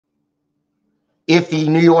If the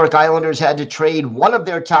New York Islanders had to trade one of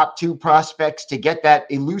their top two prospects to get that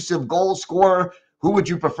elusive goal scorer, who would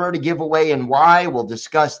you prefer to give away and why? We'll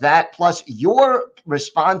discuss that, plus your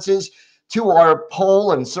responses to our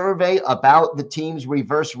poll and survey about the team's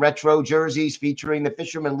reverse retro jerseys featuring the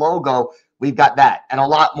fisherman logo. We've got that and a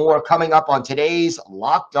lot more coming up on today's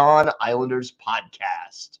Locked On Islanders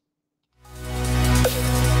podcast.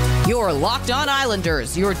 Your Locked On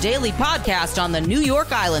Islanders, your daily podcast on the New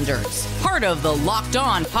York Islanders. Part of the Locked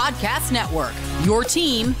On Podcast Network, your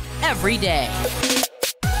team every day.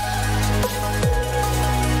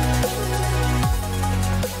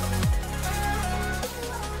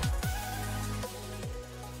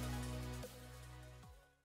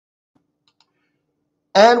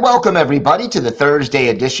 And welcome, everybody, to the Thursday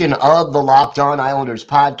edition of the Locked On Islanders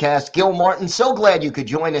podcast. Gil Martin, so glad you could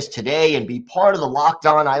join us today and be part of the Locked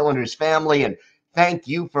On Islanders family. And thank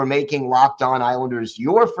you for making Locked On Islanders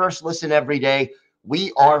your first listen every day.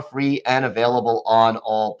 We are free and available on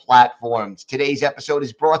all platforms. Today's episode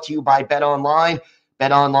is brought to you by BetOnline.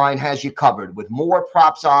 BetOnline has you covered with more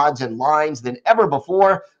props, odds, and lines than ever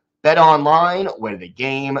before. BetOnline, where the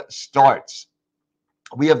game starts.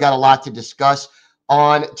 We have got a lot to discuss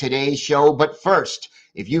on today's show. But first,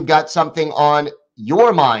 if you've got something on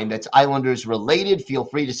your mind that's Islanders related, feel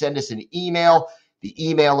free to send us an email. The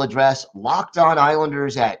email address,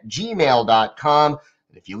 lockedonislanders@gmail.com.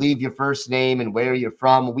 And if you leave your first name and where you're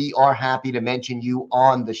from, we are happy to mention you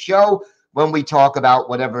on the show when we talk about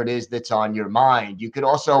whatever it is that's on your mind. You could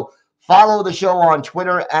also follow the show on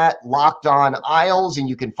Twitter at Locked On Isles, and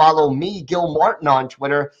you can follow me, Gil Martin, on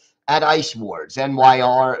Twitter at Ice Wars,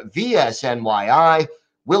 NYR-VSNYI.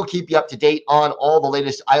 We'll keep you up to date on all the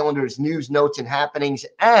latest Islanders news, notes, and happenings.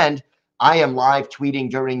 And I am live tweeting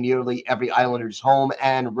during nearly every Islanders home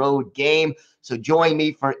and road game. So join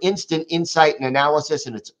me for instant insight and analysis.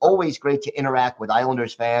 And it's always great to interact with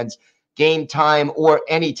Islanders fans, game time or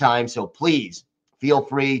anytime. So please feel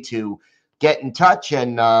free to get in touch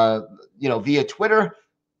and, via Twitter.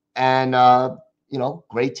 And,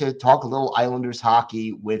 great to talk a little Islanders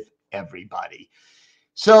hockey with everybody.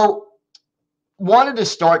 So wanted to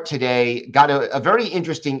start today, got a very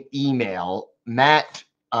interesting email, Matt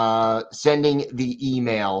sending the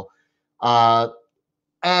email. Matt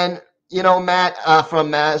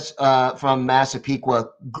from Massapequa,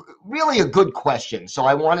 really a good question. So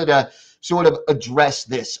I wanted to sort of address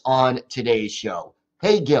this on today's show.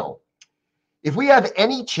 Hey, Gil, if we have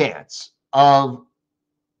any chance of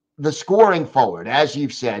the scoring forward, as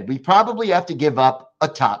you've said, we probably have to give up a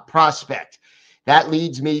top prospect. That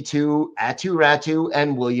leads me to Aatu Raty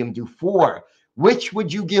and William Dufour. Which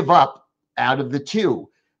would you give up out of the two?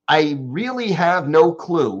 I really have no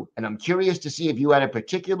clue, and I'm curious to see if you had a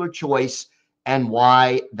particular choice and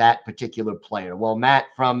why that particular player. Well, Matt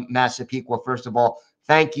from Massapequa, first of all,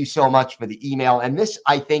 thank you so much for the email. And this,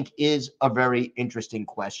 I think, is a very interesting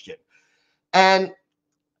question. And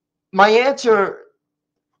my answer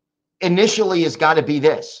initially has got to be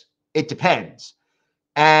this. It depends.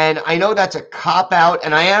 And I know that's a cop-out,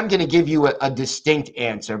 and I am going to give you a distinct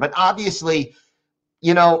answer. But obviously,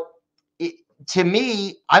 to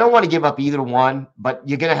me, I don't want to give up either one, but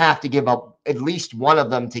you're going to have to give up at least one of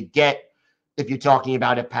them to get, if you're talking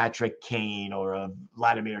about a Patrick Kane or a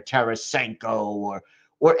Vladimir Tarasenko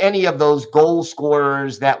or any of those goal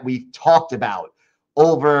scorers that we've talked about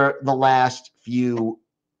over the last few,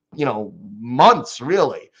 months,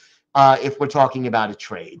 really. If we're talking about a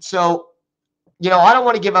trade. So, I don't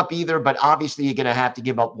want to give up either, but obviously you're going to have to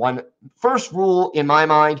give up one. First rule in my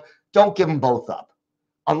mind, don't give them both up.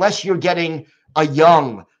 Unless you're getting a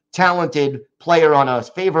young, talented player on a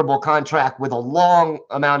favorable contract with a long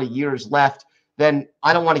amount of years left, then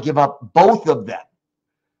I don't want to give up both of them.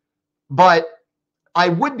 But I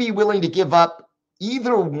would be willing to give up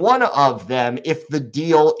either one of them if the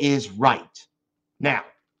deal is right. Now,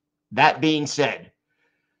 that being said,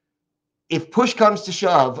 if push comes to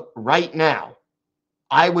shove right now,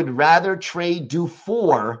 I would rather trade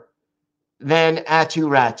Dufour than Aatu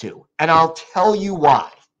Raty. And I'll tell you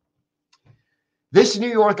why. This New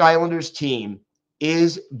York Islanders team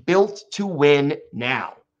is built to win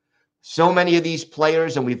now. So many of these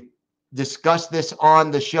players, and we've discussed this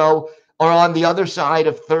on the show, are on the other side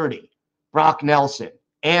of 30. Brock Nelson,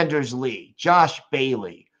 Anders Lee, Josh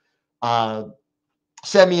Bailey,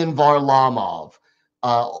 Semyon Varlamov,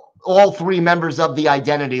 all three members of the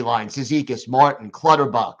identity line, Cizikas, Martin,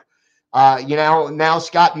 Clutterbuck. Now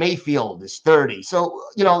Scott Mayfield is 30. So,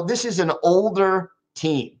 this is an older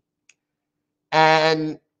team.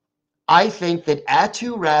 And I think that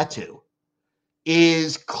Aatu Raty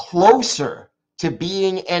is closer to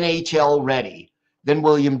being NHL ready than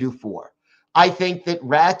William Dufour. I think that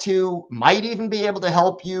Raty might even be able to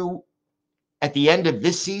help you at the end of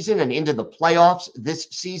this season and into the playoffs this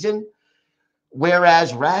season.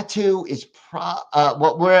 Whereas whereas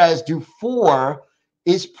Dufour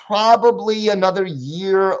is probably another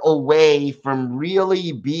year away from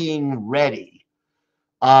really being ready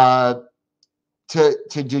to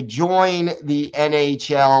join the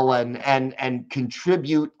NHL and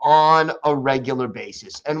contribute on a regular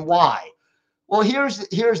basis. And why? Well, here's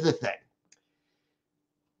the thing.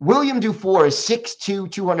 William Dufour is 6'2",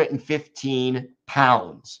 215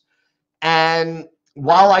 pounds. And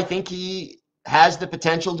while I think he has the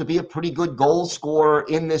potential to be a pretty good goal scorer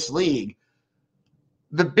in this league,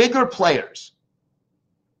 the bigger players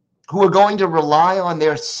who are going to rely on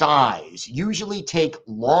their size usually take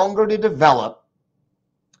longer to develop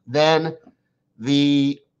than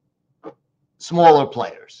the smaller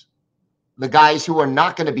players, the guys who are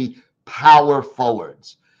not going to be power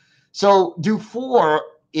forwards. So Dufour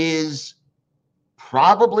is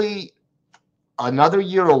probably another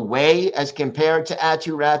year away as compared to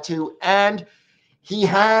Aatu Raty, and he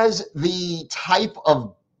has the type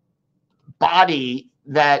of body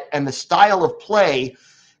that and the style of play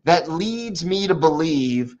that leads me to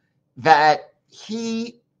believe that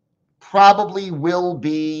he probably will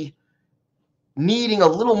be needing a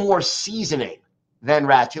little more seasoning than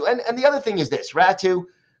Raty. And the other thing is this: Raty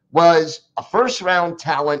was a first-round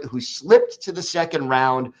talent who slipped to the second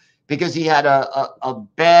round because he had a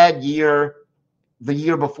bad year the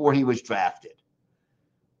year before he was drafted.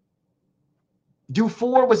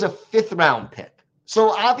 Dufour was a fifth-round pick. So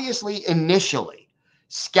obviously, initially,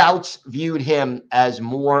 scouts viewed him as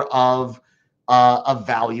more of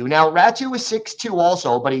value. Now, Raty is 6'2"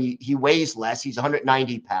 also, but he weighs less. He's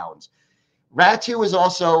 190 pounds. Raty is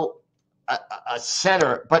also a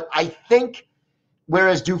center, but I think,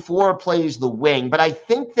 whereas Dufour plays the wing, but I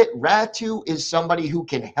think that Raty is somebody who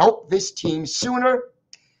can help this team sooner.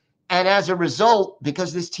 And as a result,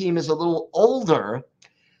 because this team is a little older,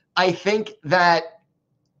 I think that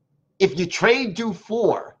if you trade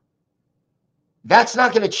Dufour, that's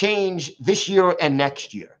not going to change this year and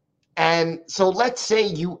next year. And so let's say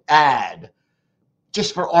you add,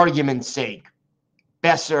 just for argument's sake,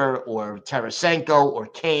 Besser or Tarasenko or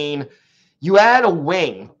Kane, you add a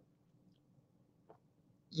wing.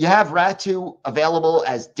 You have Raty available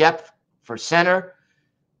as depth for center.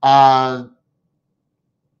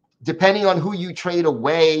 Depending on who you trade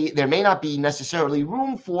away, there may not be necessarily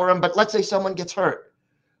room for him, but let's say someone gets hurt.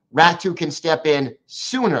 Raty can step in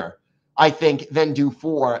sooner, I think, than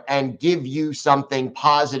Dufour and give you something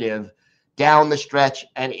positive down the stretch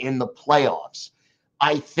and in the playoffs.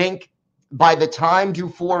 I think by the time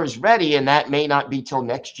Dufour is ready, and that may not be till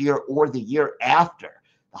next year or the year after,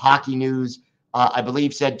 the Hockey News, I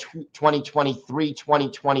believe, said 2023,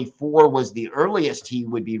 2024 was the earliest he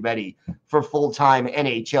would be ready for full-time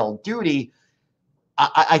NHL duty.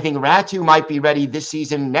 I think Raty might be ready this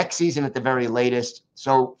season, next season at the very latest.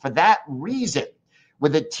 So for that reason,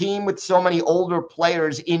 with a team with so many older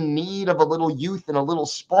players in need of a little youth and a little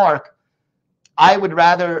spark, I would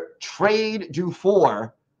rather trade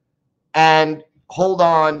Dufour and hold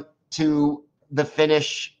on to the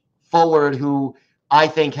Finnish forward who I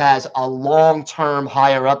think has a long-term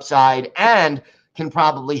higher upside and can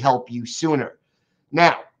probably help you sooner.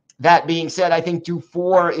 Now, that being said, I think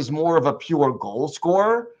Dufour is more of a pure goal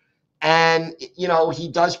scorer. And, he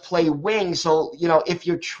does play wing. So, if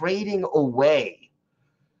you're trading away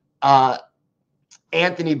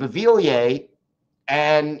Anthony Beauvillier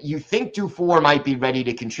and you think Dufour might be ready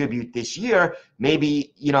to contribute this year,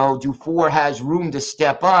 maybe, Dufour has room to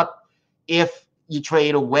step up if you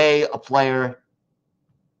trade away a player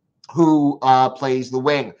who plays the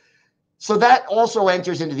wing. So that also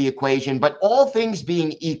enters into the equation, but all things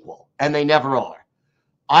being equal, and they never are,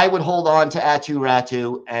 I would hold on to Aatu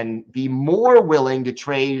Raty and be more willing to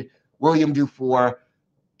trade William Dufour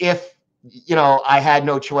if, I had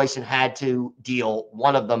no choice and had to deal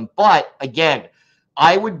one of them. But again,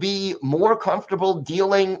 I would be more comfortable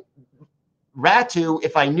dealing Raty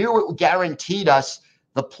if I knew it guaranteed us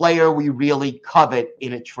the player we really covet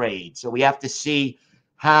in a trade. So we have to see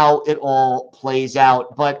how it all plays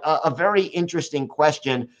out. But a very interesting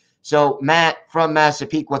question. So Matt from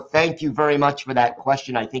Massapequa, thank you very much for that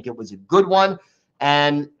question. I think it was a good one.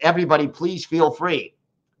 And everybody, please feel free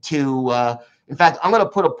to, in fact, I'm going to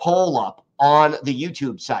put a poll up on the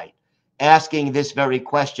YouTube site asking this very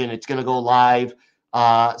question. It's going to go live.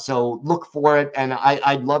 So look for it. And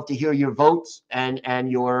I'd love to hear your votes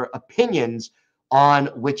and your opinions on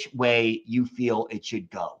which way you feel it should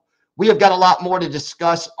go. We have got a lot more to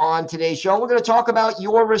discuss on today's show. We're going to talk about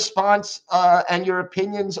your response and your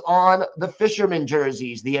opinions on the fisherman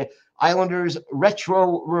jerseys, the Islanders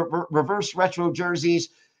reverse retro jerseys.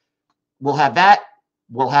 We'll have that.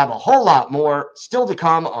 We'll have a whole lot more still to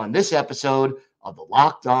come on this episode of the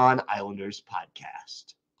Locked On Islanders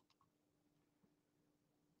podcast.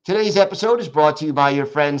 Today's episode is brought to you by your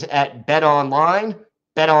friends at BetOnline.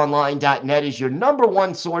 BetOnline.net is your number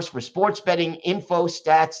one source for sports betting info,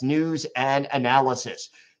 stats, news, and analysis.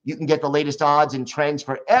 You can get the latest odds and trends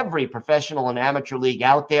for every professional and amateur league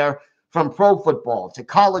out there, from pro football to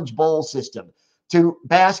college bowl system to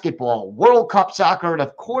basketball, World Cup soccer, and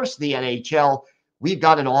of course the NHL. We've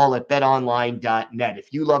got it all at betonline.net.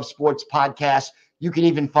 If you love sports podcasts, you can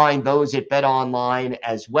even find those at BetOnline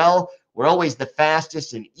as well. We're always the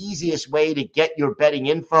fastest and easiest way to get your betting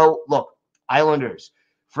info. Look, Islanders,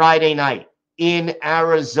 Friday night in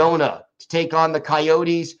Arizona to take on the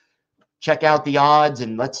Coyotes. Check out the odds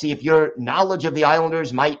and let's see if your knowledge of the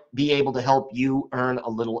Islanders might be able to help you earn a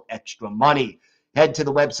little extra money. Head to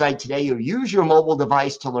the website today or use your mobile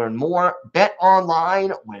device to learn more. Bet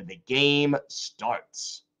online where the game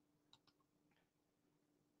starts.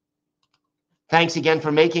 Thanks again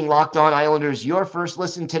for making Locked On Islanders your first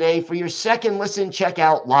listen today. For your second listen, check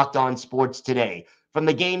out Locked On Sports Today. From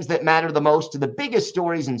the games that matter the most to the biggest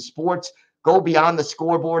stories in sports, go beyond the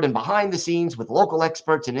scoreboard and behind the scenes with local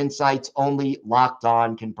experts and insights only Locked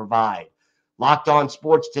On can provide. Locked On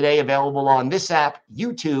Sports Today, available on this app,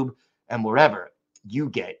 YouTube, and wherever you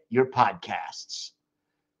get your podcasts.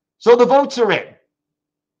 So the votes are in.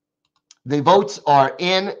 The votes are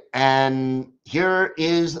in, and here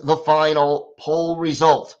is the final poll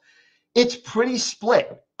result. It's pretty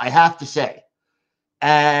split, I have to say.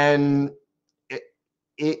 And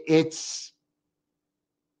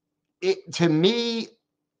to me,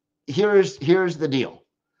 here's the deal.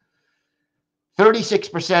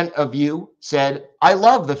 36% of you said, I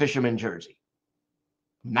love the fisherman jersey.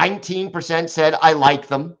 19% said, I like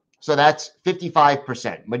them. So that's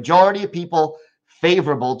 55%. Majority of people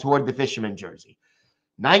favorable toward the fisherman jersey.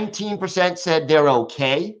 19% said they're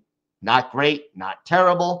okay, not great, not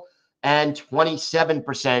terrible. And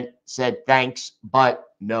 27% said thanks, but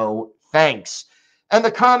no thanks. And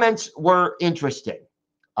the comments were interesting.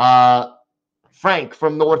 Frank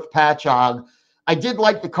from North Patchogue, I did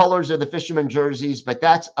like the colors of the fisherman jerseys, but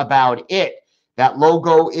that's about it. That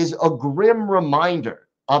logo is a grim reminder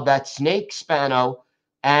of that snake Spano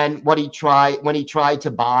and when he tried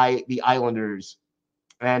to buy the Islanders,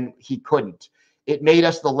 and he couldn't. It made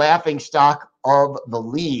us the laughing stock of the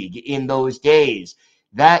league in those days.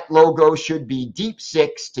 That logo should be deep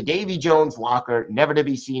six to Davy Jones' locker, never to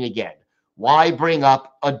be seen again. Why bring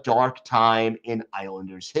up a dark time in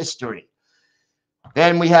Islanders history?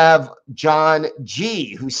 Then we have John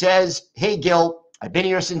G., who says, hey, Gil, I've been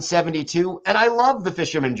here since 72, and I love the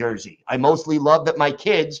fisherman jersey. I mostly love that my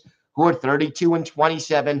kids, who are 32 and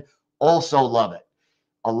 27, also love it.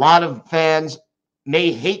 A lot of fans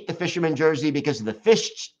may hate the fisherman jersey because of the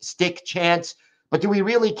fish stick chants, but do we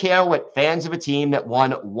really care what fans of a team that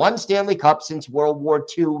won one Stanley Cup since World War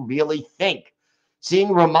II really think? Seeing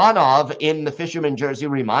Romanov in the fisherman jersey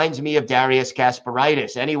reminds me of Darius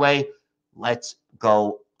Kasparaitis. Anyway, let's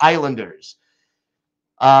go Islanders.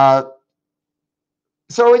 So,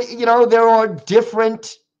 there are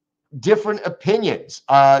different opinions.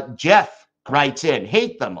 Jeff writes in,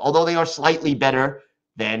 hate them, although they are slightly better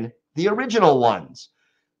than the original ones.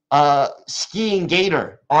 Skiing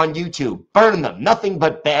Gator on YouTube, burn them. Nothing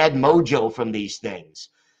but bad mojo from these things.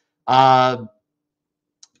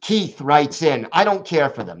 Keith writes in, I don't care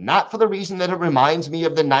for them. Not for the reason that it reminds me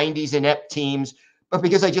of the 90s inept teams, but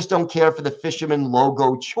because I just don't care for the fisherman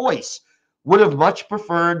logo choice. Would have much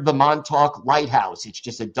preferred the Montauk Lighthouse. It's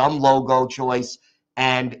just a dumb logo choice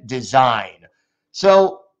and design.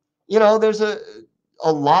 So, there's a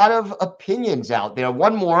lot of opinions out there.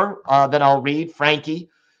 One more that I'll read, Frankie.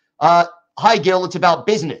 Hi, Gil, it's about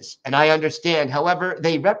business, and I understand. However,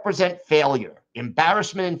 they represent failure,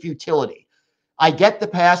 embarrassment, and futility. I get the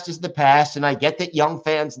past is the past, and I get that young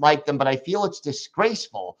fans like them, but I feel it's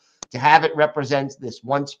disgraceful to have it represent this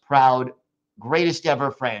once proud, greatest ever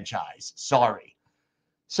franchise. Sorry.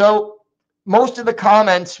 So most of the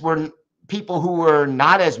comments were people who were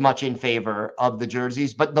not as much in favor of the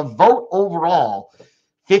jerseys, but the vote overall,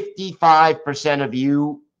 55% of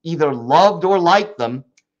you either loved or liked them,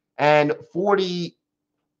 and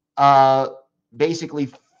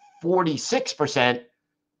 46%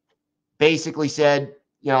 basically said,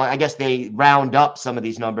 I guess they round up some of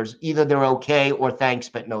these numbers. Either they're okay or thanks,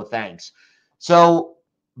 but no thanks. So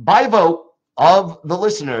by vote, of the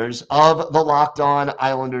listeners of the Locked On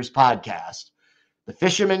Islanders podcast, the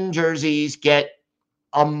fisherman jerseys get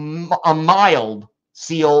a mild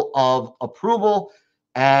seal of approval,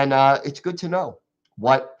 and it's good to know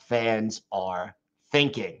what fans are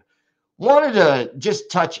thinking. Wanted to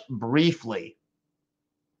just touch briefly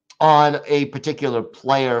on a particular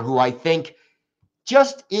player who I think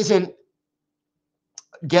just isn't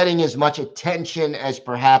getting as much attention as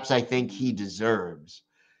perhaps I think he deserves,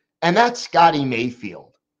 and that's Scotty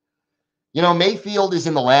Mayfield. You know, Mayfield is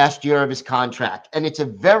in the last year of his contract, and it's a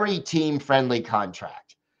very team-friendly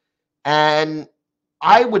contract. And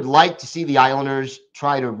I would like to see the Islanders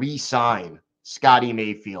try to re-sign Scotty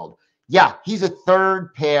Mayfield. Yeah, he's a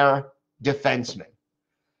third-pair defenseman.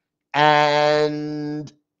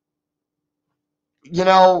 And, you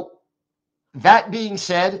know, that being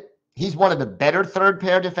said, he's one of the better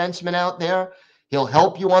third-pair defensemen out there. He'll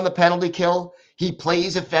help you on the penalty kill. He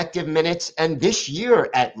plays effective minutes. And this year,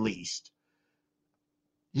 at least,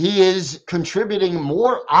 he is contributing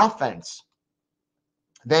more offense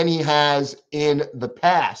than he has in the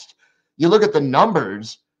past. You look at the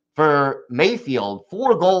numbers for Mayfield,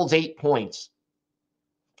 4 goals, 8 points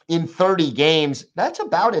in 30 games. That's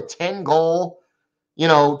about a 10-goal,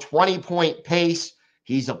 20-point pace.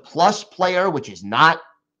 He's a plus player, which is not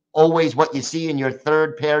always what you see in your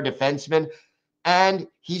third-pair defenseman. And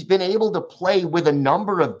he's been able to play with a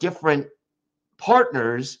number of different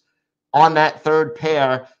partners on that third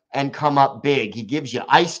pair and come up big. He gives you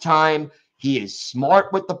ice time. He is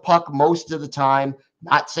smart with the puck most of the time.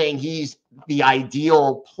 Not saying he's the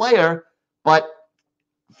ideal player, but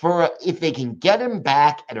if they can get him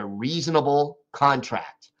back at a reasonable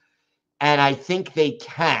contract, and I think they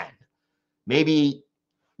can, maybe,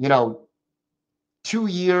 2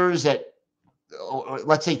 years at, or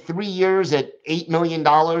let's say 3 years at $8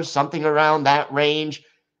 million, something around that range,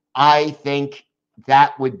 I think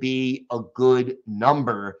that would be a good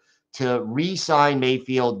number to re-sign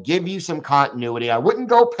Mayfield, give you some continuity. I wouldn't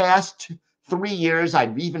go past 3 years.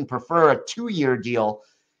 I'd even prefer a 2-year deal.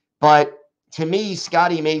 But to me,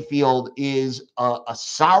 Scotty Mayfield is a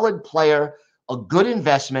solid player, a good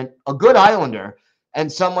investment, a good Islander,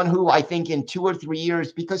 and someone who I think in 2 or 3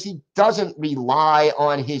 years, because he doesn't rely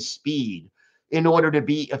on his speed in order to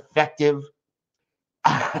be effective,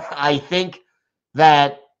 I think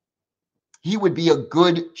that he would be a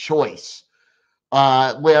good choice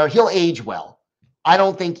where he'll age well. I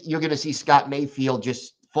don't think you're going to see Scott Mayfield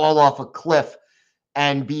just fall off a cliff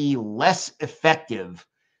and be less effective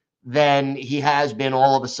than he has been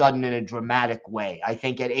all of a sudden in a dramatic way. I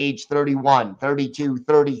think at age 31, 32,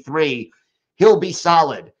 33, he'll be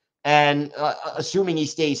solid, and assuming he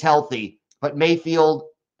stays healthy. But Mayfield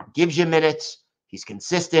gives you minutes. He's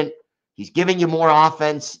consistent. He's giving you more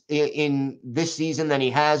offense in this season than he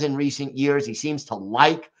has in recent years. He seems to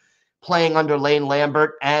like playing under Lane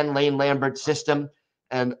Lambert and Lane Lambert's system.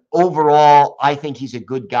 And overall, I think he's a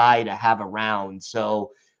good guy to have around.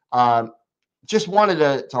 So just wanted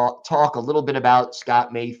to talk a little bit about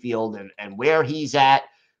Scott Mayfield and where he's at.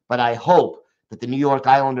 But I hope that the New York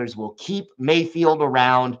Islanders will keep Mayfield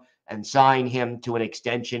around and sign him to an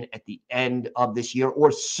extension at the end of this year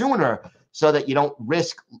or sooner, so that you don't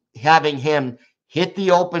risk having him hit the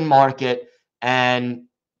open market and,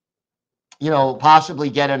 possibly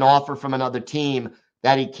get an offer from another team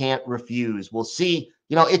that he can't refuse. We'll see.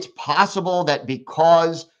 It's possible that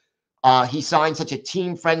because he signed such a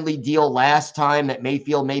team-friendly deal last time that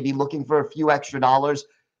Mayfield may be looking for a few extra dollars,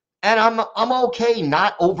 and I'm okay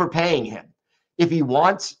not overpaying him. If he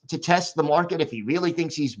wants to test the market, if he really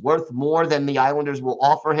thinks he's worth more than the Islanders will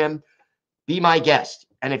offer him, be my guest.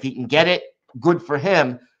 And if he can get it, good for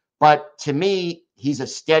him. But to me, he's a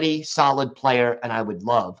steady, solid player, and I would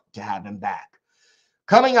love to have him back.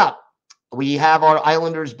 Coming up, we have our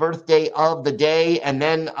Islanders birthday of the day, and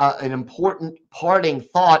then an important parting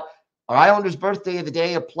thought. Our Islanders birthday of the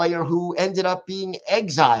day, a player who ended up being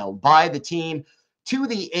exiled by the team to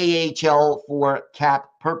the AHL for cap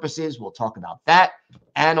purposes. We'll talk about that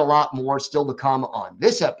and a lot more still to come on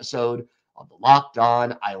this episode of the Locked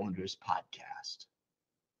On Islanders podcast.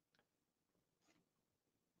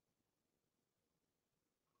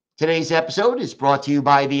 Today's episode is brought to you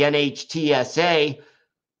by the NHTSA.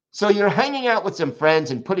 So you're hanging out with some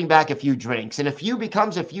friends and putting back a few drinks, and a few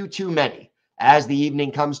becomes a few too many. As the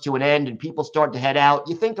evening comes to an end and people start to head out,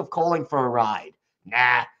 you think of calling for a ride.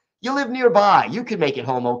 Nah, you live nearby. You can make it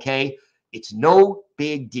home okay. It's no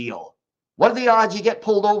big deal. What are the odds you get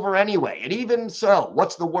pulled over anyway? And even so,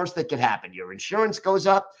 what's the worst that could happen? Your insurance goes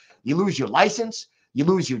up, you lose your license, you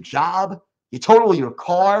lose your job, you total your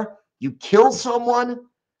car, you kill someone.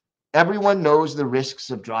 Everyone knows the risks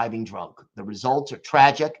of driving drunk. The results are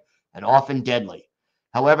tragic and often deadly.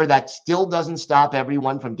 However, that still doesn't stop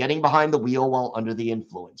everyone from getting behind the wheel while under the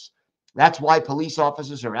influence. That's why police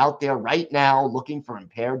officers are out there right now looking for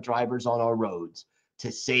impaired drivers on our roads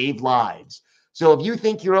to save lives. So if you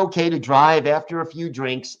think you're okay to drive after a few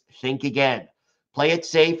drinks, think again. Play it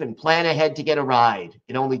safe and plan ahead to get a ride.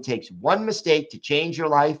 It only takes one mistake to change your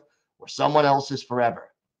life or someone else's forever.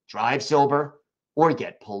 Drive sober or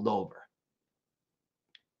get pulled over.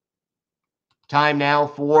 Time now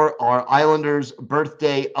for our Islanders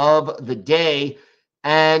birthday of the day.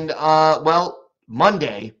 And,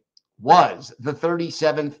 Monday was the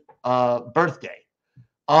 37th birthday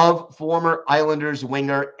of former Islanders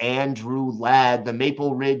winger Andrew Ladd, the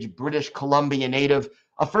Maple Ridge, British Columbia native,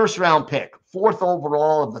 a first-round pick, 4th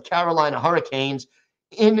overall of the Carolina Hurricanes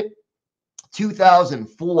in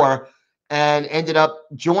 2004, and ended up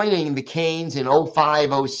joining the Canes in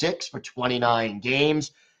 05-06 for 29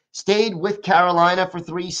 games. Stayed with Carolina for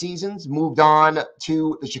 3 seasons, moved on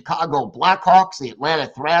to the Chicago Blackhawks, the Atlanta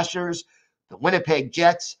Thrashers, the Winnipeg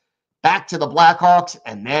Jets, back to the Blackhawks,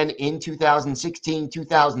 and then in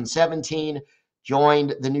 2016-2017,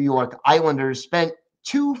 joined the New York Islanders, spent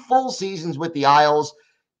 2 full seasons with the Isles,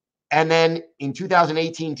 and then in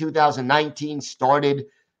 2018-2019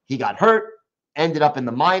 he got hurt, ended up in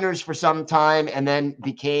the minors for some time, and then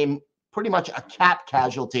became pretty much a cap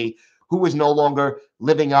casualty who was no longer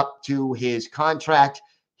living up to his contract.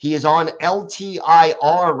 He is on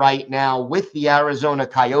LTIR right now with the Arizona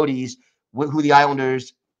Coyotes, who the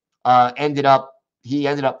Islanders ended up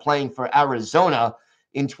playing for Arizona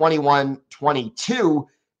in 21-22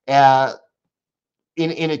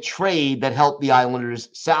 in a trade that helped the Islanders'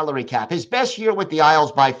 salary cap. His best year with the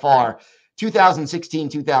Isles by far,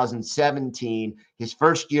 2016-2017, his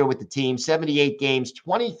first year with the team, 78 games,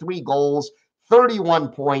 23 goals, 31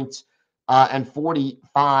 points, and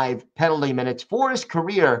 45 penalty minutes. For his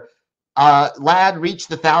career, Ladd reached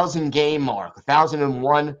the 1,000-game mark,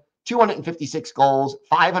 1,001, 256 goals,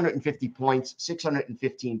 550 points,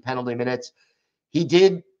 615 penalty minutes. He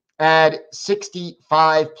did add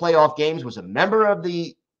 65 playoff games, was a member of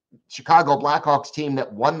the Chicago Blackhawks team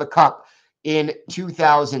that won the Cup in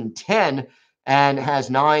 2010, and has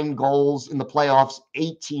 9 goals in the playoffs,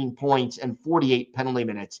 18 points, and 48 penalty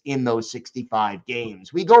minutes in those 65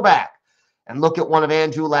 games. We go back and look at one of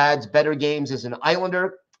Andrew Ladd's better games as an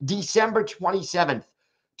Islander, December 27th,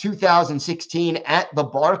 2016, at the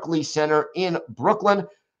Barclays Center in Brooklyn.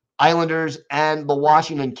 Islanders and the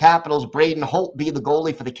Washington Capitals. Braden Holtby, the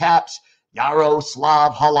goalie for the Caps.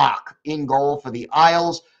 Yaroslav Halak in goal for the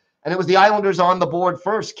Isles. And it was the Islanders on the board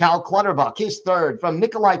first. Cal Clutterbuck, his third, from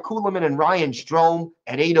Nikolai Kulemin and Ryan Strome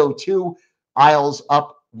at 8:02. Isles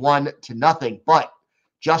up 1-0. But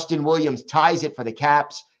Justin Williams ties it for the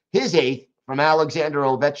Caps. His eighth from Alexander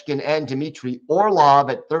Ovechkin and Dmitry Orlov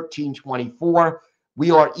at 13:24. We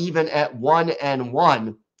are even at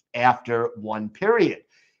 1-1 after one period.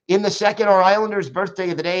 In the second, our Islanders'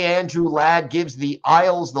 birthday of the day, Andrew Ladd gives the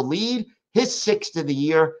Isles the lead, his 6th of the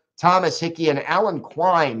year. Thomas Hickey and Alan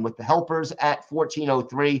Quine with the helpers at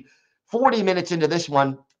 14:03. 40 minutes into this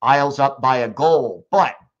one, Isles up by a goal.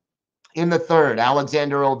 But in the third,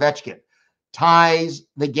 Alexander Ovechkin ties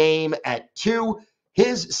the game at 2,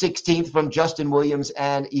 his 16th from Justin Williams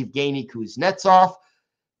and Evgeny Kuznetsov.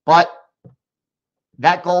 But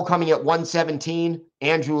that goal coming at 1:17,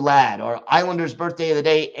 Andrew Ladd, our Islanders' birthday of the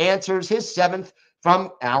day, answers his 7th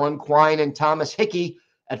from Alan Quine and Thomas Hickey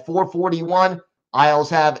at 4:41. Isles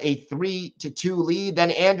have a 3-2 lead.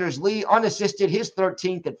 Then Anders Lee, unassisted, his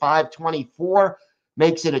 13th at 5:24,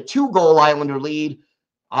 makes it a 2-goal Islander lead.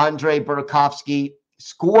 Andrei Burakovsky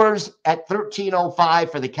scores at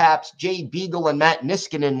 13:05 for the Caps. Jay Beagle and Matt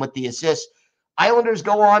Niskanen with the assists. Islanders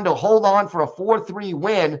go on to hold on for a 4-3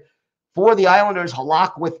 win. For the Islanders,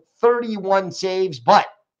 Halak with 31 saves. But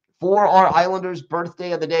for our Islanders'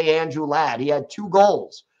 birthday of the day, Andrew Ladd, he had 2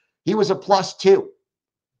 goals. He was a +2.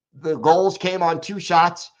 The goals came on 2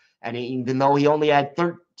 shots, and even though he only had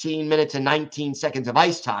 13 minutes and 19 seconds of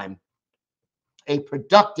ice time, a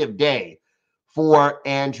productive day for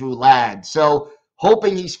Andrew Ladd. So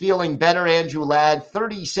hoping he's feeling better, Andrew Ladd,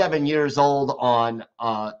 37 years old on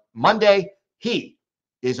Monday. He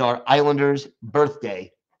is our Islanders'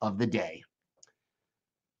 birthday of the day.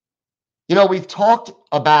 You know, we've talked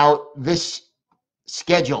about this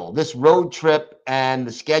schedule, this road trip, and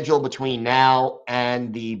the schedule between now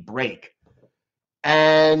and the break.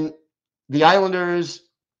 And the Islanders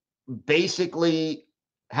basically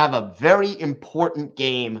have a very important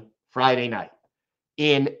game Friday night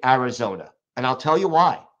in Arizona. And I'll tell you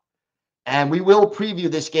why. And we will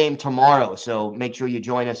preview this game tomorrow, so make sure you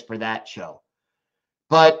join us for that show.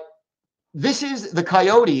 But this is the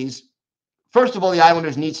Coyotes. First of all, the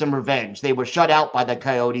Islanders need some revenge. They were shut out by the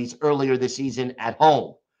Coyotes earlier this season at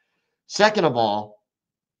home. Second of all,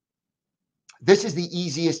 this is the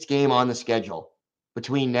easiest game on the schedule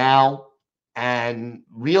between now and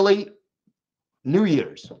really New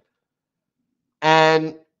Year's.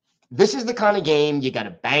 And this is the kind of game you got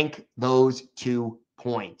to bank those 2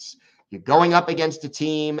 points. You're going up against a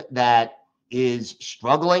team that is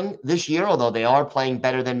struggling this year, although they are playing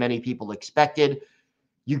better than many people expected.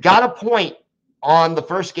 You got a point on the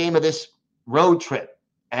first game of this road trip,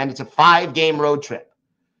 and it's a 5-game road trip.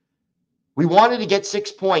 We wanted to get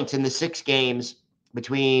 6 points in the 6 games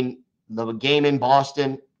between the game in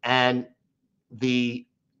Boston and the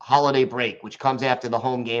holiday break, which comes after the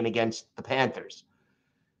home game against the Panthers.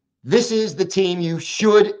 This is the team you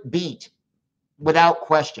should beat without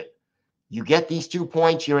question. You get these 2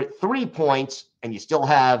 points, you're at 3 points, and you still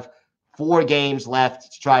have 4 games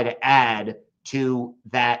left to try to add to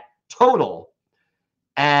that total.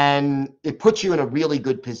 And it puts you in a really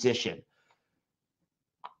good position.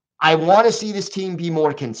 I want to see this team be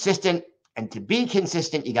more consistent. And to be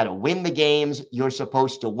consistent, you got to win the games you're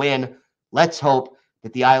supposed to win. Let's hope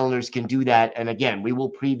that the Islanders can do that. And again, we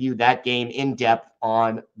will preview that game in depth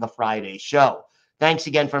on the Friday show. Thanks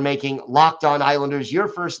again for making Locked On Islanders your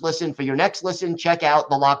first listen. For your next listen, check out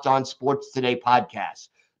the Locked On Sports Today podcast.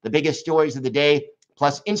 The biggest stories of the day,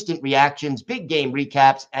 plus instant reactions, big game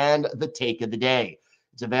recaps, and the take of the day.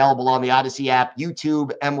 It's available on the Odyssey app,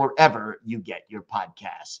 YouTube, and wherever you get your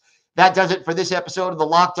podcasts. That does it for this episode of the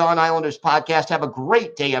Locked On Islanders podcast. Have a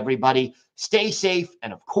great day, everybody. Stay safe,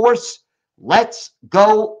 and of course, let's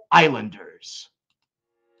go Islanders.